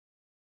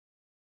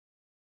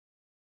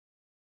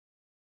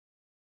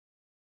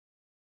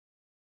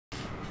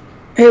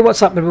Hey,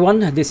 what's up everyone?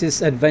 This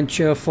is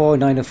Adventure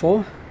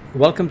 4904.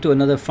 Welcome to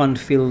another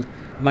fun-filled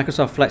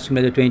Microsoft Flight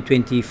Simulator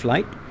 2020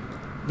 flight.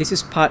 This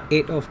is part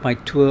 8 of my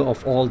tour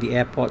of all the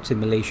airports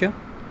in Malaysia.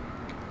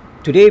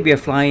 Today we are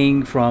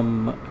flying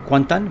from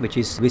Kuantan, which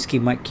is Whiskey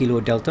Mike Kilo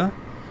Delta,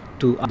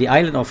 to the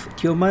island of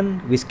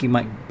Tioman, Whiskey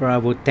Mike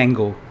Bravo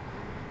Tango.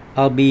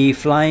 I'll be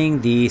flying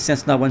the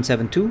Cessna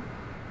 172,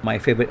 my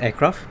favorite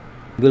aircraft.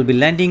 We'll be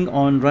landing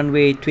on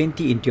runway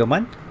 20 in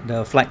Tioman.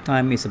 The flight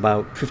time is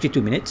about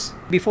 52 minutes.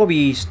 Before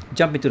we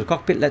jump into the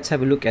cockpit, let's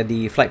have a look at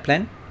the flight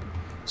plan.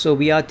 So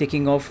we are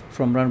taking off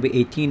from runway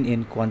 18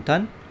 in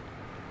Kuantan,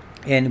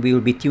 and we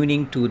will be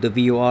tuning to the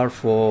VOR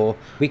for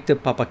Victor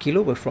Papa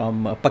Kilo. We're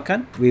from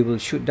Pahang. We will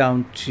shoot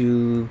down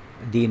to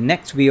the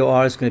next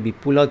VOR is going to be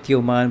Pulau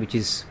Tioman, which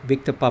is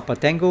Victor Papa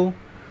Tango,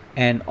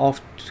 and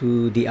off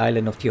to the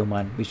island of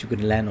Tioman, which we're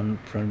going to land on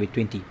runway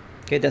 20.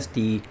 Okay, that's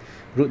the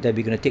route that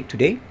we're going to take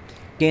today.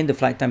 Again, the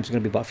flight time is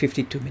going to be about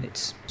 52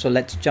 minutes. So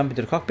let's jump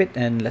into the cockpit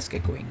and let's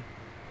get going.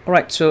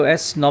 Alright, so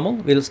as normal,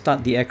 we'll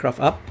start the aircraft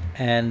up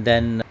and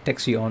then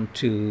taxi on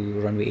to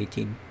runway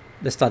 18.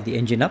 Let's start the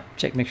engine up.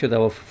 Check, make sure that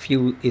our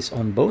fuel is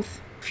on both.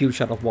 Fuel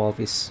shut-off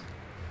valve is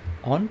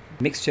on.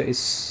 Mixture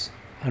is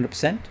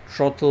 100%.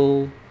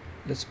 Throttle,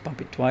 let's pump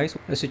it twice.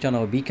 Let's switch on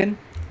our beacon,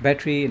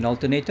 battery and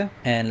alternator,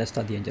 and let's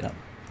start the engine up.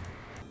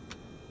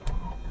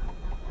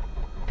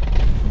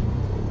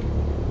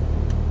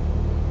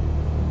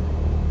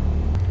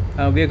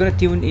 We are going to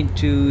tune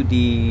into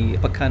the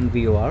Pahang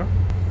VOR.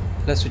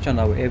 Let's switch on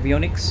our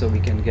avionics so we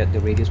can get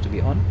the radios to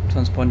be on.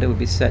 Transponder will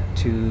be set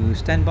to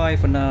standby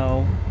for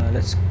now.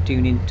 Let's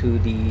tune into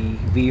the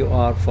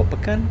VOR for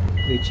Pahang,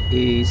 which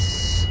is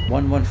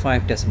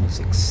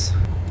 115.6.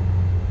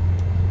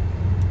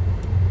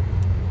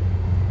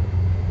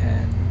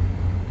 And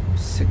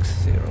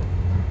 60.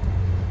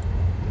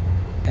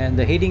 And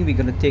the heading we're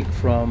going to take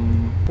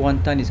from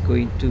Kuantan is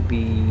going to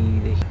be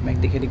the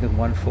magnetic heading of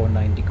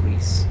 149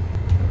 degrees.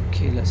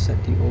 Okay, let's set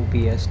the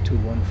OBS to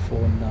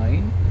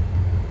 149.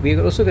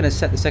 We're also going to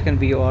set the second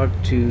VOR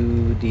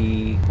to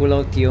the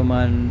Pulau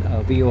Tioman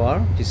VOR,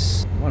 which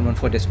is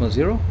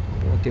 114.0.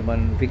 Pulau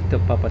Tioman Victor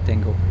Papa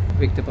Tango.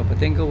 Victor Papa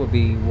Tango will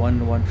be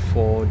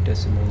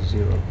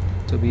 114.0.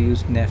 So we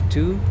use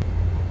nav2.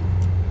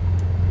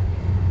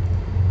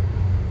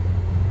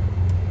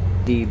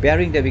 The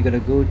bearing that we're going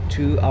to go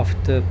to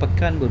after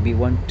Pahang will be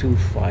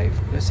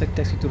 125. Let's set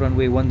taxi to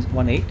runway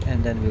 18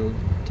 and then we'll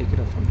take it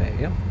off from there.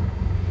 Yeah.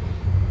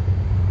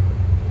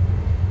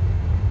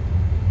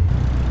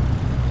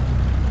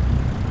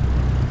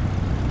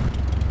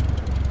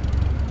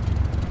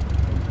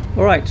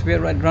 Alright, we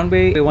are at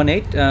runway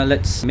 18.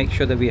 Let's make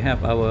sure that we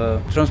have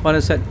our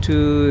transponder set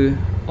to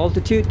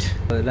altitude.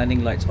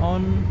 Landing lights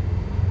on.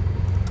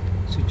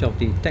 Switch off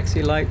the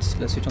taxi lights.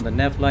 Let's switch on the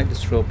nav light, the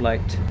strobe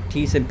light.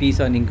 T's and P's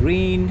are in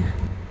green.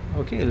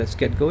 Okay, let's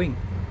get going.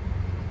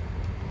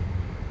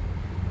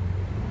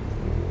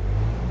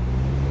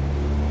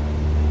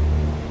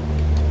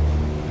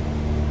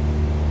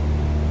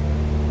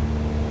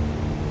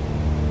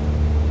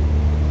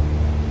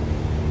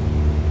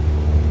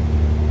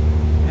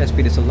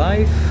 Airspeed is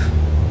alive.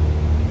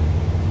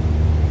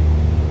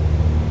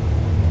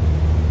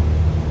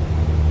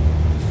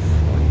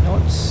 40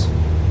 knots.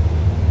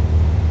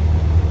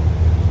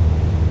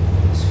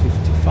 It's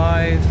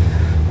 55.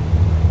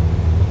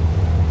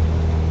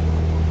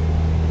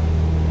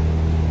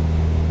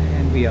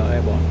 And we are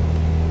airborne.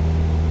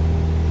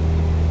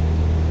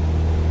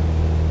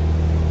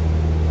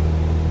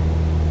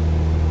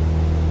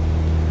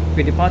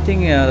 We're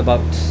departing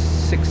about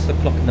 6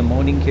 o'clock in the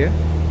morning here.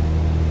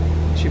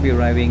 Should be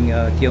arriving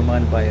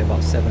Tioman by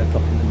about 7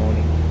 o'clock in the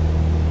morning.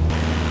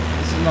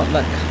 This is not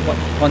like what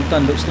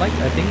Kuantan looks like,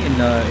 I think, in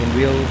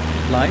real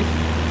life.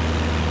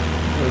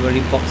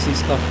 Very boxy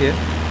stuff here,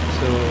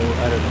 so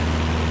I don't know.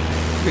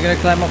 We're going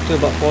to climb up to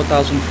about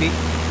 4,000 feet.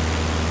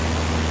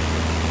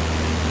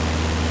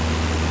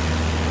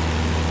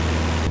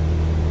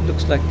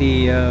 Looks like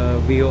the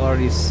VOR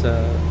is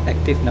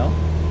active now.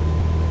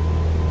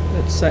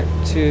 Let's set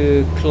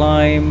to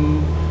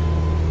climb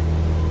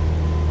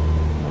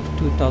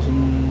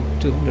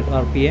 2,200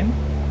 RPM.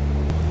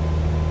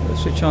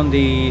 Let's switch on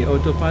the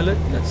autopilot.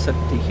 Let's set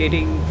the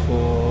heading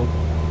for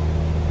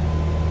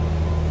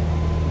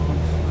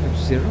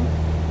 150.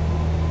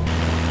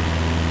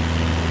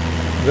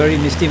 Very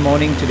misty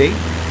morning today.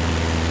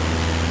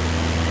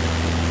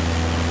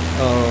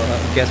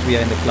 I guess we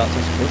are in the clouds,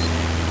 I suppose.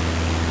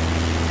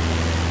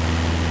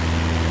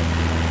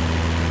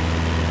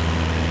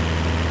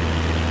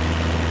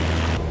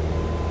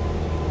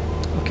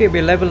 Okay,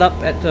 we level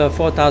up at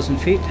 4,000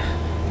 feet.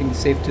 I think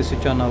it's safe to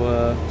switch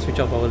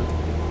off our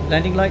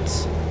landing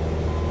lights.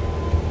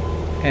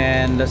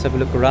 And let's have a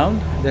look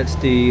around. That's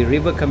the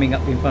river coming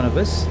up in front of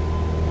us.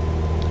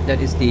 That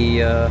is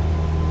the,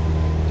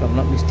 if I'm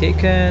not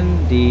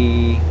mistaken,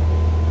 the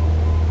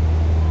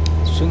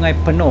Sungai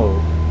Penor,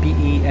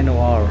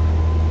 P-E-N-O-R,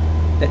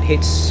 that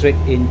heads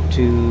straight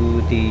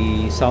into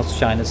the South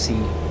China Sea.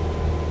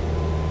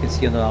 You can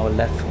see on our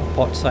left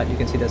port side, you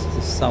can see that's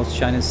the South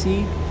China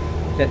Sea.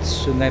 That's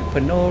Sungai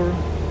Penor,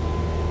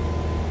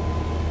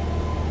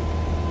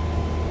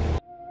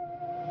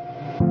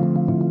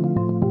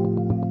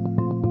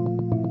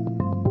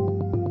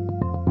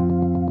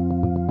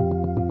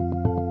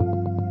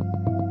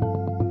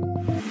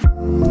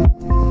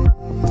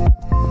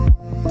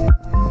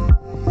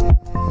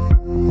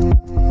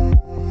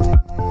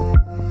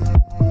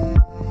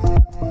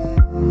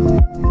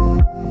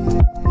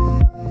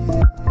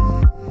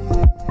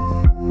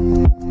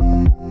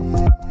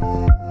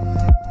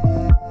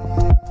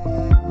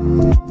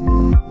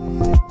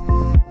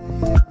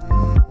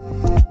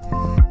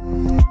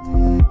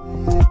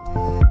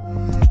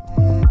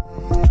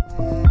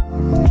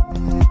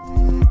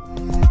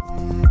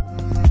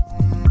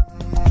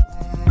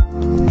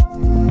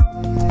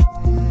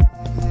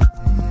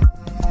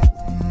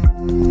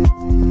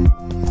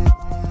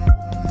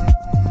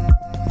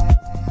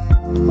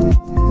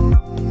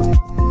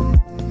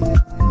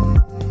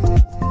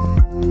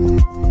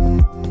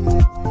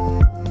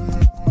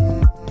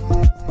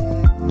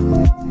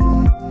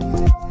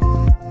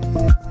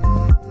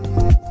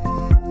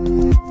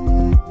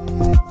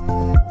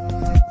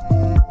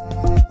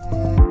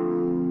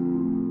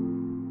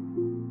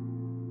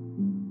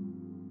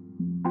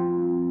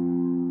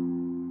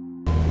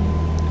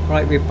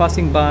 Right, we're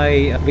passing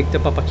by Victor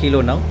Papa Kilo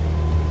now,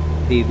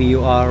 the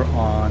VUR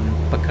on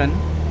Pekan,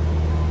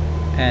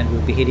 and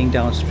we'll be heading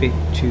down straight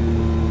to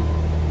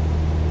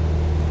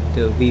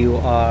the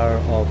VUR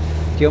of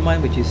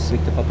Tioman, which is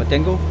Victor Papa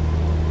Tango,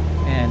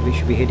 and we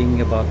should be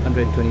heading about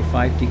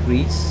 125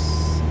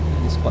 degrees,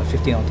 and it's about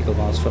 15 nautical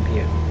miles from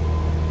here.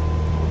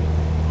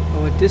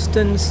 Our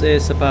distance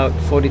is about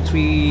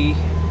 43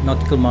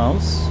 nautical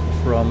miles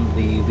from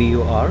the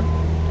VUR.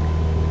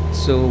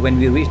 So when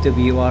we reach the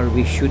VUR,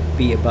 we should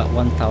be about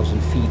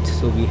 1,000 feet.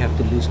 So we have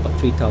to lose about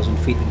 3,000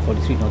 feet in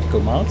 43 nautical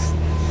miles.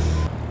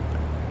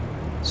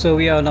 So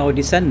we are now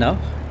descend now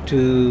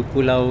to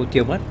Pulau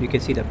Tioman. You can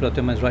see that Pulau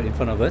Tioman is right in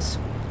front of us.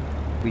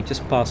 We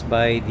just passed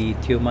by the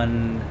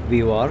Tioman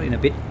VUR in a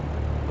bit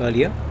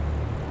earlier.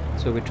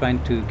 So we're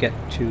trying to get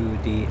to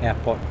the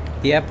airport.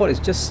 The airport is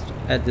just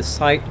at the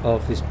side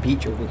of this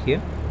beach over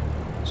here.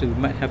 So we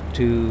might have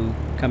to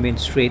come in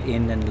straight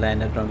in and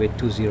land at runway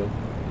 20.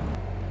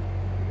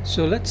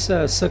 So let's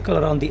circle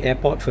around the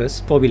airport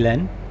first before we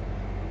land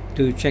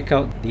to check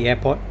out the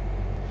airport,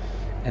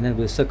 and then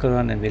we'll circle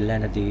around and we'll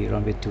land at the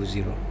runway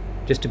 20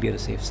 just to be on the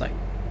safe side.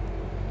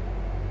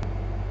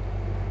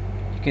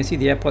 You can see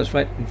the airport is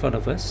right in front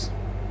of us.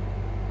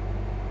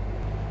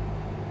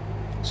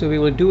 So we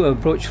will do an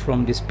approach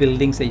from these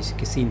buildings that you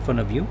can see in front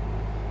of you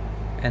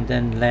and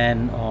then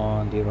land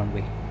on the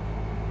runway.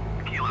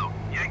 Kilo,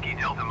 Yankee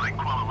Delta Mike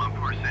Kuala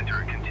Lumpur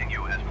Center,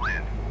 continue as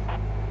planned.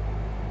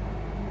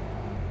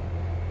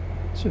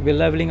 So we're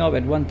leveling up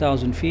at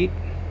 1,000 feet.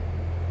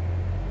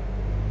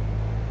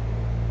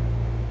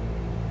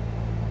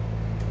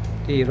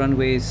 The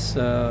runway is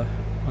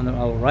on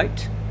our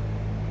right.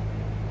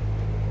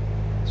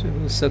 So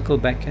we'll circle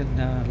back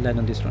and land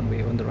on this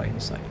runway on the right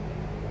hand side.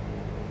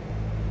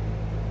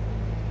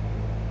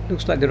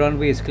 Looks like the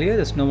runway is clear.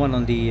 There's no one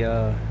on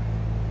the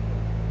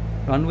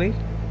runway.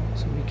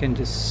 So we can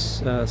just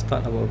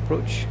start our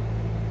approach.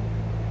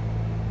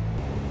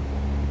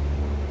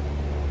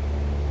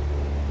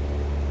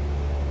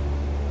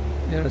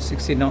 There are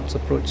 60 knots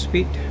approach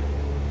speed.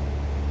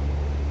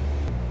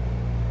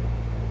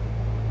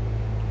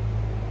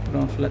 Put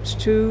on flaps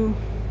 2.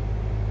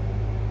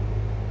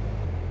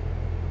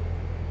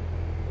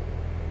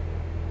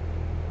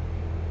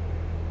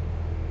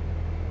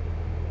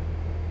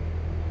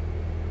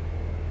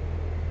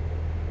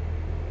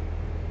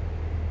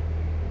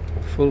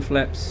 Full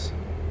flaps.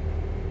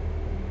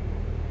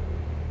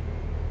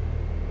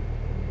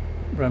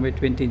 Runway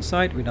 20 in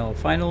sight with our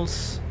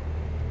finals.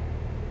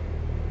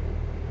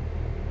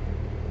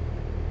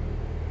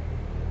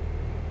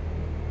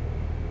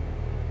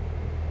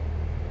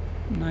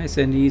 Nice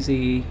and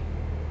easy.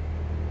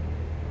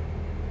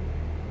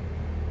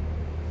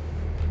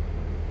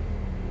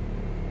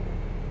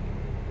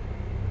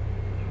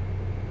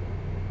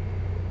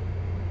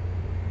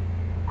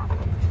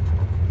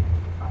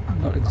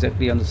 Not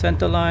exactly on the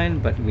center line,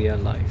 but we are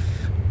live.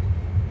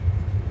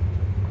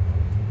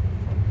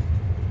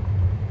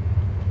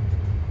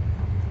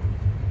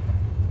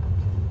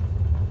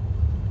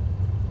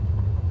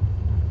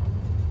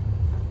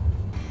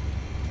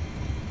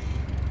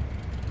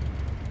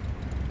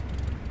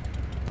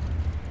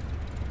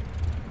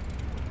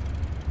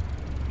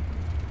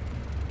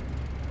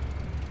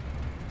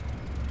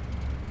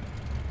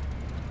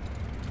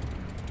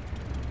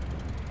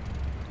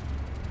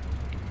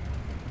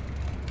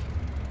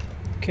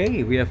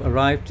 Okay, we have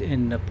arrived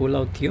in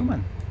Pulau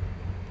Tioman.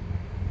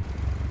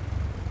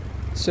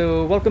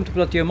 So welcome to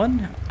Pulau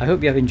Tioman. I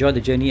hope you have enjoyed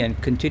the journey and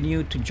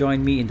continue to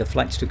join me in the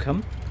flights to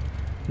come.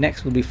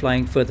 Next we'll be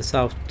flying further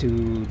south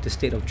to the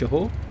state of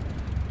Johor,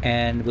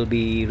 and we'll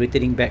be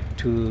returning back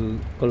to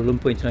Kuala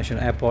Lumpur International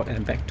Airport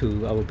and back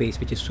to our base,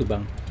 which is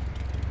Subang.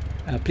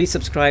 Please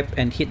subscribe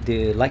and hit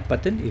the like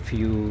button if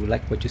you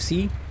like what you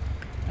see.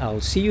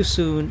 I'll see you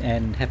soon,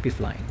 and happy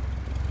flying.